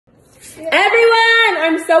Everyone,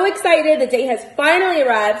 I'm so excited. The day has finally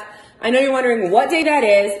arrived. I know you're wondering what day that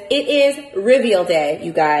is. It is reveal day,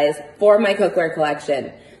 you guys, for my cookware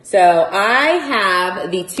collection. So I have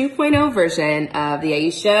the 2.0 version of the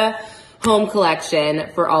Ayesha Home Collection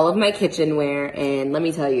for all of my kitchenware. And let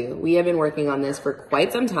me tell you, we have been working on this for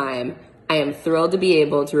quite some time. I am thrilled to be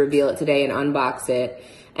able to reveal it today and unbox it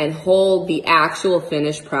and hold the actual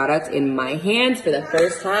finished product in my hands for the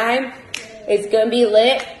first time. It's gonna be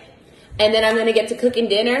lit. And then I'm gonna get to cooking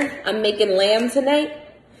dinner. I'm making lamb tonight,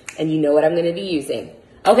 and you know what I'm gonna be using.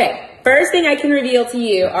 Okay, first thing I can reveal to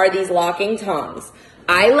you are these locking tongs.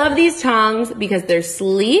 I love these tongs because they're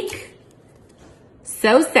sleek,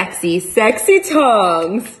 so sexy, sexy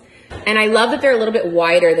tongs. And I love that they're a little bit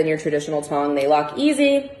wider than your traditional tong. They lock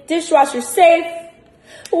easy, dishwasher safe,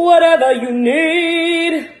 whatever you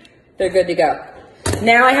need, they're good to go.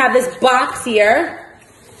 Now I have this box here.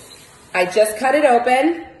 I just cut it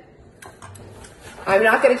open. I'm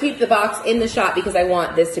not gonna keep the box in the shop because I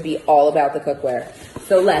want this to be all about the cookware.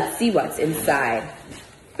 So let's see what's inside.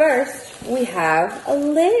 First, we have a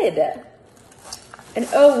lid. And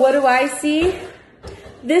oh, what do I see?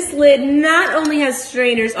 This lid not only has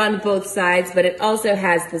strainers on both sides, but it also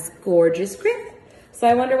has this gorgeous grip. So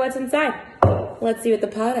I wonder what's inside. Let's see what the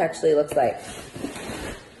pot actually looks like.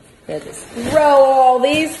 I'm gonna just throw all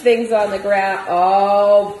these things on the ground.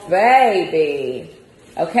 Oh, baby.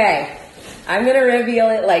 Okay. I'm gonna reveal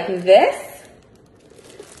it like this,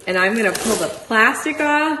 and I'm gonna pull the plastic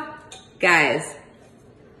off. Guys,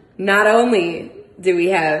 not only do we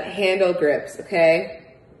have handle grips, okay?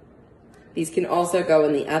 These can also go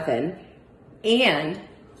in the oven, and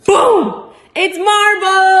boom! It's marble!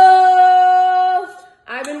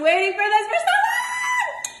 I've been waiting for this for so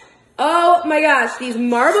long! Oh my gosh, these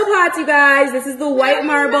marble pots, you guys. This is the white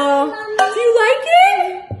marble. Do you like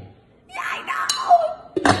it?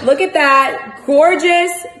 Look at that,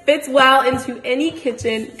 gorgeous, fits well into any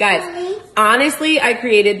kitchen. Guys, honestly, I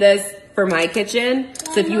created this for my kitchen,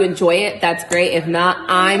 so if you enjoy it, that's great. If not,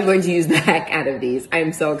 I'm going to use the heck out of these.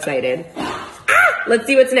 I'm so excited. Let's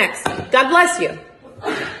see what's next. God bless you.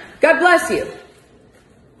 God bless you.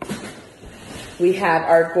 We have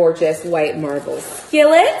our gorgeous white marble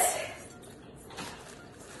skillet.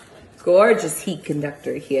 Gorgeous heat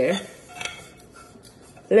conductor here.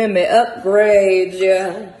 Let me upgrade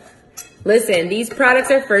you. Listen, these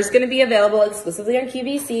products are first gonna be available exclusively on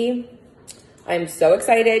QVC. I'm so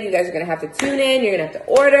excited. You guys are gonna have to tune in. You're gonna have to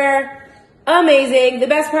order. Amazing. The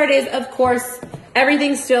best part is, of course,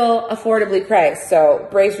 everything's still affordably priced. So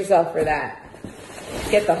brace yourself for that.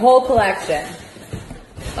 Get the whole collection.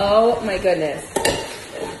 Oh my goodness.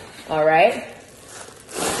 All right.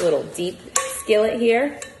 A little deep skillet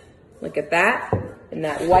here. Look at that. And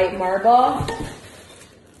that white marble.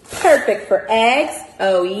 Perfect for eggs.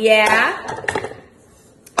 Oh yeah.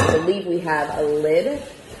 I believe we have a lid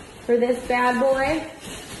for this bad boy.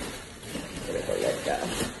 Where did the lid go?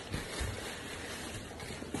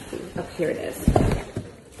 Oh, here it is.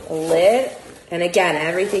 A lid. And again,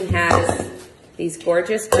 everything has these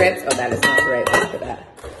gorgeous grips. Oh, that is not the right one for that.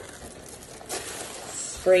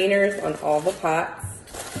 Strainers on all the pots.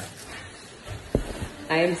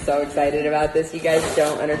 I am so excited about this. You guys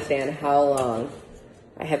don't understand how long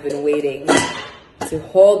I have been waiting to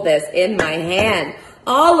hold this in my hand.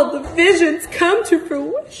 All of the visions come to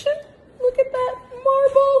fruition. Look at that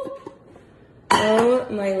marble. Oh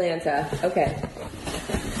my Lanta. Okay.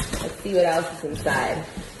 Let's see what else is inside.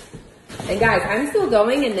 And guys, I'm still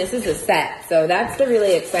going and this is a set. So that's the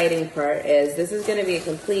really exciting part, is this is gonna be a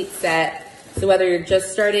complete set. So whether you're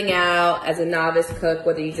just starting out as a novice cook,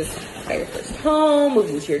 whether you just got your first home,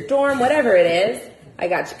 moving to your dorm, whatever it is, I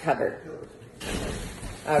got you covered.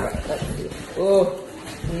 All right, let's see. Oh,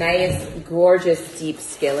 nice, gorgeous deep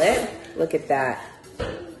skillet. Look at that.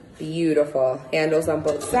 Beautiful. Handles on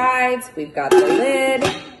both sides. We've got the lid.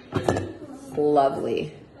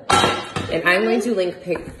 Lovely. And I'm going to link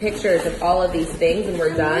pictures of all of these things when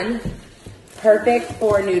we're done. Perfect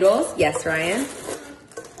for noodles. Yes, Ryan?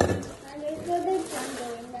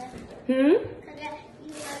 Can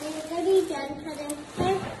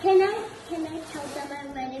I tell them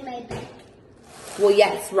I'm riding my bike? Well,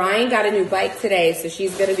 yes, Ryan got a new bike today, so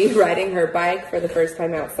she's going to be riding her bike for the first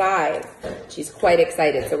time outside. She's quite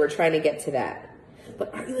excited, so we're trying to get to that.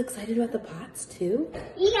 But aren't you excited about the pots, too?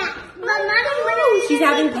 Yeah. Oh, she's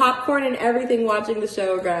having popcorn and everything watching the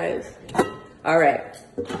show, guys. All right.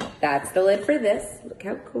 That's the lid for this. Look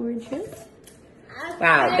how gorgeous.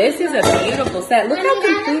 Wow, this is a beautiful set. Look how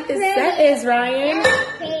complete this set is, Ryan.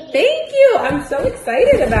 Thank you. I'm so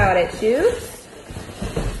excited about it, Chooks.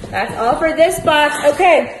 That's all for this box.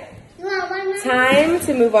 Okay, You want one? Time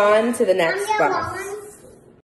to move on to the next Yeah, box.